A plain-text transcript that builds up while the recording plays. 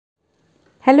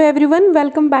Hello everyone,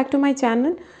 welcome back to my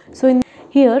channel. So in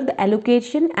here the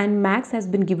allocation and max has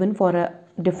been given for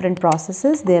different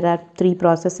processes. There are three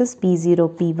processes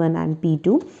P0, P1 and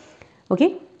P2.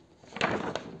 Okay.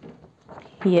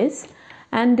 Yes,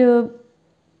 and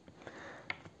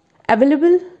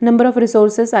available number of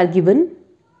resources are given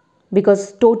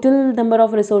because total number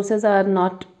of resources are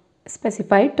not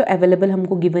specified, तो available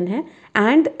हमको given है.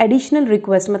 And additional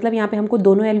request मतलब यहाँ पे हमको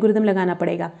दोनों algorithm लगाना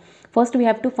पड़ेगा. First we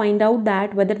have to find out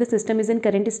that whether the system is in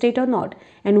current state और not,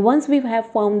 and once we have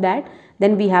found that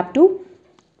then we have to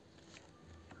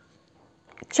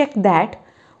check that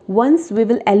once we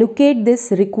will allocate this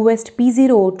request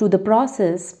P0 to the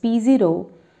process P0,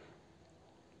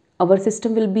 our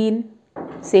system will be in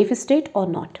safe state or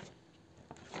not.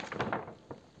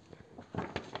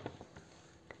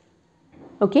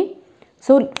 Okay,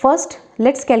 so first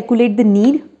let's calculate the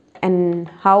need. And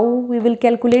how we will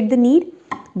calculate the need?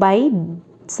 By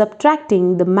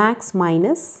subtracting the max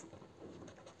minus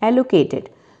allocated.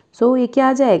 So ये क्या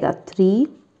आ जाएगा? 3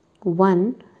 1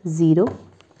 0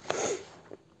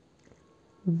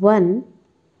 1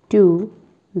 2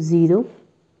 0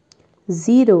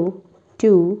 0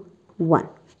 2 1.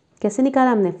 कैसे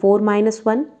निकाला हमने? 4 minus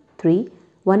 1 3,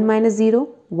 1 minus 0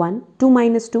 1, 2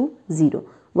 minus 2 0,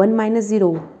 1 minus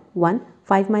 0 1,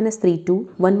 5 minus 3 2,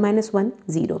 1 minus 1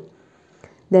 0,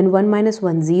 then 1 minus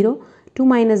 1 0, 2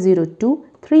 minus 0 2,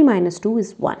 3 minus 2 is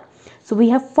 1. So we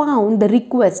have found the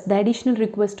request, the additional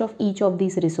request of each of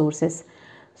these resources.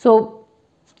 So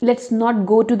let's not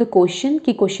go to the question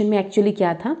कि question में actually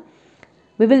क्या था.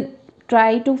 We will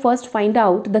try to first find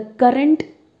out the current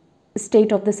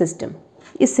state of the system.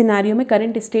 इस scenario में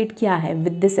current state क्या है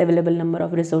with this available number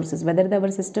of resources, whether the our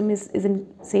system is in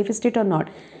safe state और not.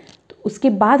 तो उसके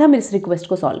बाद हम इस रिक्वेस्ट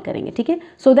को सॉल्व करेंगे. ठीक है,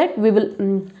 so that we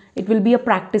will it will be a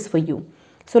practice for you.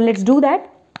 So let's do that.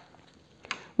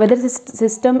 Whether this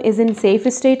system is in safe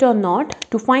state और not,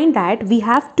 to find that we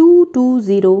have to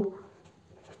zero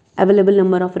available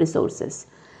number of resources.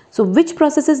 So which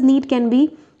processes need can be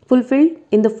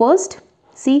fulfilled in the first?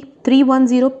 See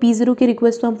 310 P0 की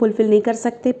request तो हम fulfil नहीं कर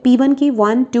सकते. P1 की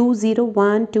 120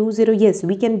 120 yes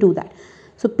we can do that.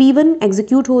 So P1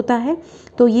 execute होता है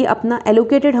तो ये अपना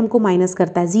एलोकेटेड हमको माइनस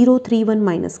करता है, 031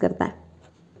 माइनस करता है,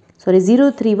 सॉरी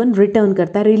 031 रिटर्न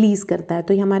करता है, रिलीज करता है.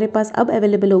 तो ये हमारे पास अब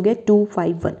अवेलेबल हो गया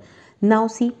 251. नाउ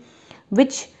सी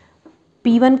विच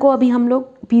P1 को अभी हम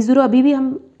लोग P0 अभी भी हम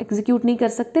एग्जीक्यूट नहीं कर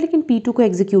सकते, लेकिन P2 को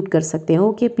एग्जीक्यूट कर सकते हैं.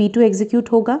 ओके, P2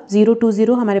 एग्जीक्यूट होगा.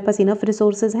 020 हमारे पास इनफ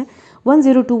रिसोर्सेज हैं.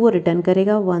 102 वो रिटर्न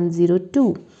करेगा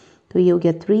 102, तो ये हो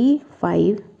गया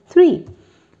 353.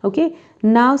 Okay,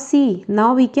 now see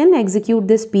now we can execute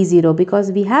this P0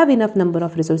 because we have enough number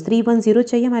of resource. 310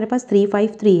 चाहिए, हमारे पास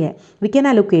 353 है. We can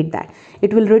allocate that.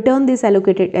 It will return this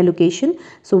allocated allocation.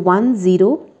 So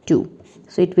 102,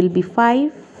 so it will be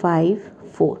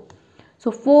 554.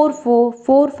 So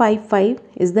 455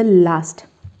 is the last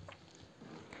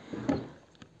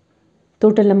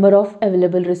total number of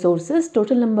available resources,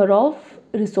 total number of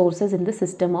resources in the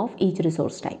system of each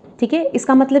resource type. ठीक है,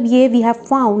 इसका मतलब ये we have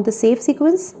found the safe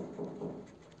sequence.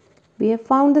 We have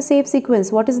found the safe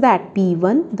sequence. What is that?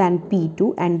 P1, then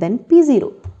P2 and then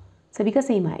P0. सभी का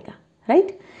same आएगा,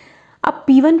 right? अब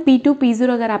P1, P2, P0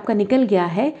 अगर आपका निकल गया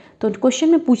है तो क्वेश्चन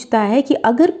में पूछता है कि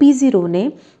अगर P0 ने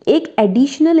एक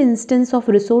additional instance of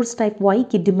resource type Y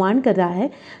की डिमांड कर रहा है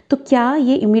तो क्या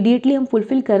ये इमीडिएटली हम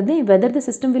फुलफिल कर दें, whether the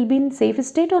system will be in safe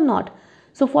state और not.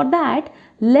 So for that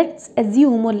let's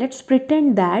assume और let's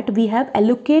pretend that we have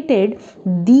allocated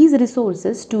these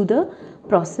resources to the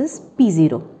process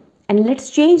P0 and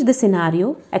let's change the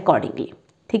scenario accordingly.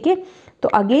 ठीक है, तो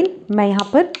again मैं यहाँ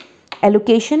पर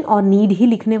allocation और need ही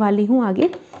लिखने वाली हूँ आगे.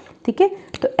 ठीक है,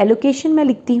 तो एलोकेशन मैं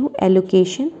लिखती हूँ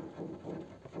एलोकेशन,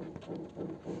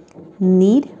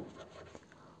 नीड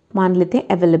मान लेते हैं,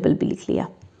 अवेलेबल भी लिख लिया.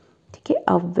 ठीक है,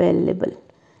 अवेलेबल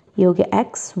ये हो गया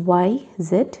एक्स वाई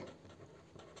जेड.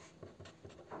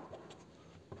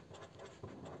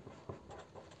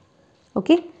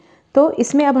 ओके, तो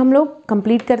इसमें अब हम लोग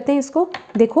कंप्लीट करते हैं इसको.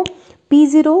 देखो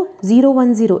P0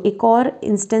 010 एक और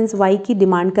इंस्टेंस Y की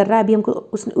डिमांड कर रहा है. अभी हमको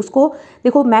उसको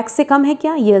देखो मैक्स से कम है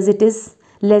क्या? Yes it is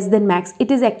less than max.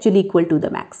 It is actually equal to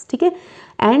the max. ठीक है,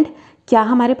 एंड क्या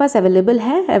हमारे पास अवेलेबल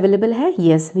है? अवेलेबल है,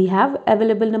 yes we have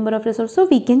available number of resource, so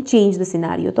we can change the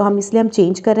scenario. तो हम इसलिए हम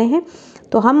चेंज कर रहे हैं.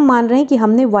 तो हम मान रहे हैं कि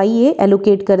हमने Y ये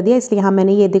एलोकेट कर दिया, इसलिए हाँ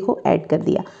मैंने ये देखो ऐड कर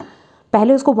दिया.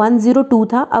 पहले उसको 102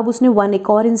 था, अब उसने 1 एक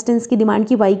और इंस्टेंस की डिमांड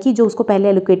की Y की, जो उसको पहले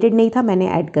एलोकेटेड नहीं था, मैंने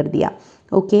ऐड कर दिया.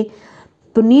 ओके,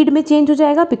 तो नीड में चेंज हो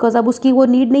जाएगा बिकॉज अब उसकी वो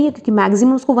नीड नहीं है, क्योंकि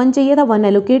मैक्सिमम उसको 1 चाहिए था, 1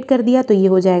 एलोकेट कर दिया, तो ये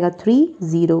हो जाएगा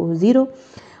 300.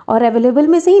 और अवेलेबल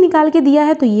में से ही निकाल के दिया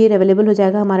है, तो ये अवेलेबल हो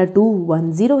जाएगा हमारा 2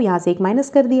 1 0, यहाँ से एक माइनस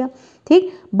कर दिया।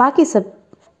 ठीक, बाकी सब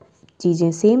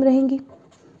चीज़ें सेम रहेंगी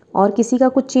और किसी का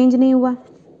कुछ चेंज नहीं हुआ।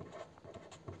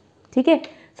 ठीक है,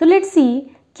 सो लेट्स सी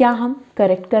क्या हम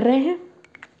करेक्ट कर रहे हैं।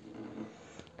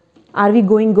 Are we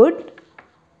going good?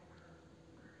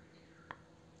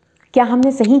 क्या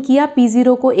हमने सही किया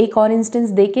P0 को एक और इंस्टेंस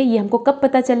देके? ये हमको कब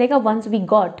पता चलेगा? Once we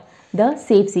got the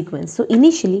save sequence. So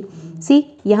initially सी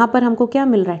यहाँ पर हमको क्या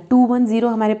मिल रहा है? 2 1 0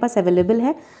 हमारे पास अवेलेबल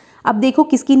है। अब देखो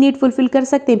किसकी नीड फुलफिल कर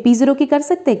सकते हैं? P0 की कर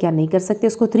सकते हैं क्या? नहीं कर सकते,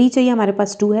 उसको 3 चाहिए, हमारे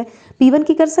पास 2 है। P1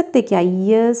 की कर सकते हैं क्या?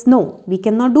 Yes, no, we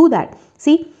can not do that.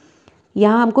 सी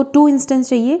यहाँ हमको 2 इंस्टेंस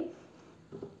चाहिए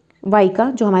y का,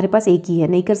 जो हमारे पास एक ही है,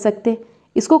 नहीं कर सकते।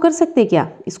 इसको कर सकते क्या?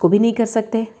 इसको भी नहीं कर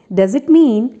सकते। डज इट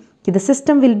मीन कि the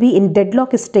system will be in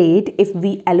deadlock state if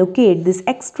we allocate this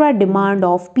extra demand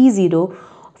of P0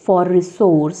 for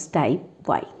resource type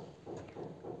y?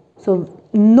 So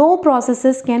no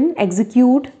processes can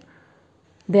execute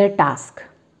their task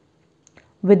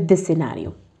with this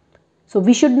scenario. So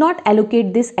we should not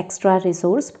allocate this extra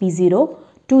resource P0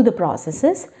 to the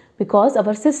processes because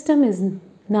our system is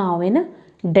now in a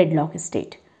deadlock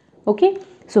state. Okay,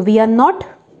 so we are not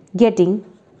getting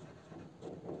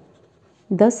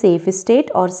the safe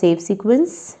state or safe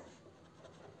sequence.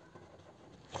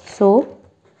 So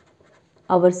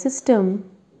our system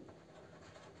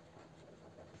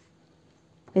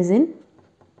is in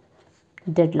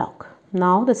deadlock.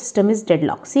 Now the system is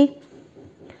deadlock. See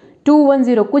 2 1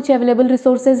 0 कुछ available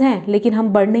resources हैं लेकिन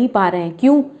हम बढ़ नहीं पा रहे हैं।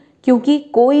 क्यों? क्योंकि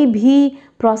कोई भी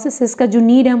प्रोसेसेस का जो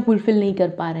नीड है हम फुलफिल नहीं कर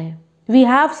पा रहे हैं। We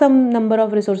have some number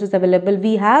of resources available.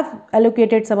 We have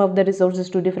allocated some of the resources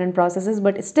to different processes,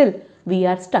 but still we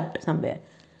are stuck somewhere.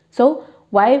 So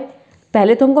why?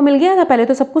 पहले तो हमको मिल गया था, पहले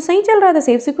तो सब कुछ सही चल रहा था,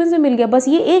 सेव सीक्वेंस में मिल गया, बस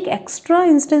ये एक extra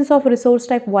instance of resource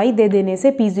type y दे देने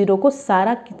से P0 को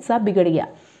सारा किस्सा बिगड़ गया।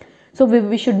 So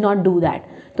we should not do that.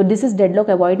 So this is deadlock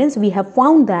avoidance. We have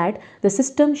found that the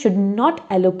system should not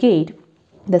allocate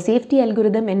the safety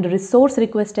algorithm and resource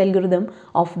request algorithm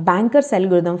of Banker's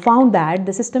algorithm found that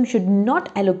the system should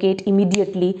not allocate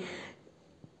immediately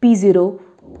P0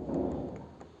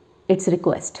 its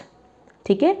request.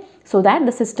 ठीक है, so that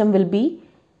the system will be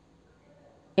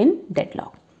in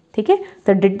deadlock. ठीक है,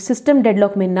 तो system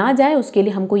deadlock में ना जाए उसके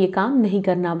लिए हमको ये काम नहीं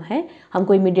करना है,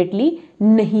 हमको इमीडिएटली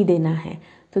नहीं देना है।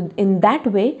 तो in that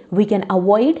way we can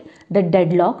avoid the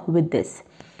deadlock with this.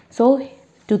 सो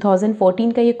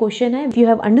 2014 का ये क्वेश्चन है। If you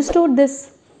have understood this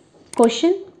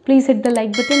question, please hit the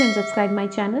like button and subscribe my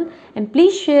channel and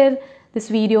please share this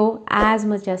video as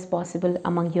much as possible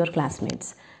among your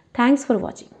classmates. Thanks for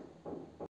watching.